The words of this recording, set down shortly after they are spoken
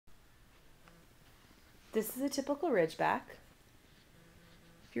This is a typical Ridgeback.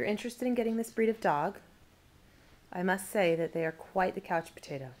 If you're interested in getting this breed of dog, I must say that they are quite the couch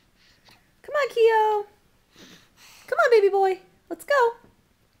potato. Come on, Keo. Come on, baby boy. Let's go.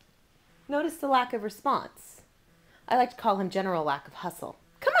 Notice the lack of response. I like to call him general lack of hustle.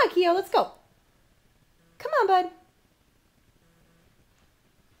 Come on, Keo. Let's go. Come on, bud.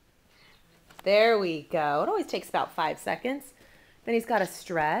 There we go. It always takes about 5 seconds. Then he's got to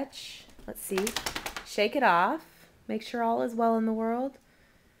stretch. Let's see. Shake it off. Make sure all is well in the world.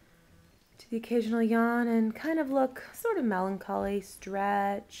 To the occasional yawn and kind of look sort of melancholy.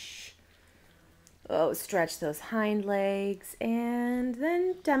 Stretch. Oh, stretch those hind legs and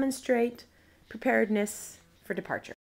then demonstrate preparedness for departure.